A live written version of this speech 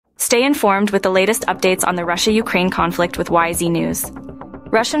Stay informed with the latest updates on the Russia-Ukraine conflict with Yzee News.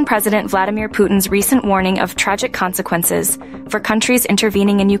 Russian President Vladimir Putin's recent warning of tragic consequences for countries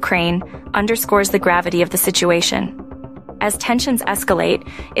intervening in Ukraine underscores the gravity of the situation. As tensions escalate,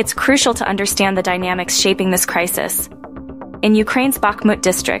 it's crucial to understand the dynamics shaping this crisis. In Ukraine's Bakhmut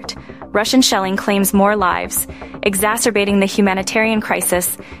district, Russian shelling claims more lives, exacerbating the humanitarian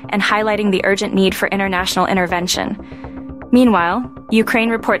crisis and highlighting the urgent need for international intervention. Meanwhile, Ukraine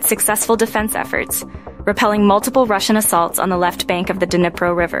reports successful defense efforts, repelling multiple Russian assaults on the left bank of the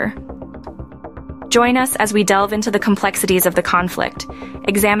Dnipro River. Join us as we delve into the complexities of the conflict,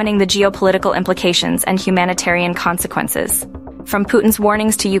 examining the geopolitical implications and humanitarian consequences. From Putin's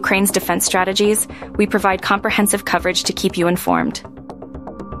warnings to Ukraine's defense strategies, we provide comprehensive coverage to keep you informed.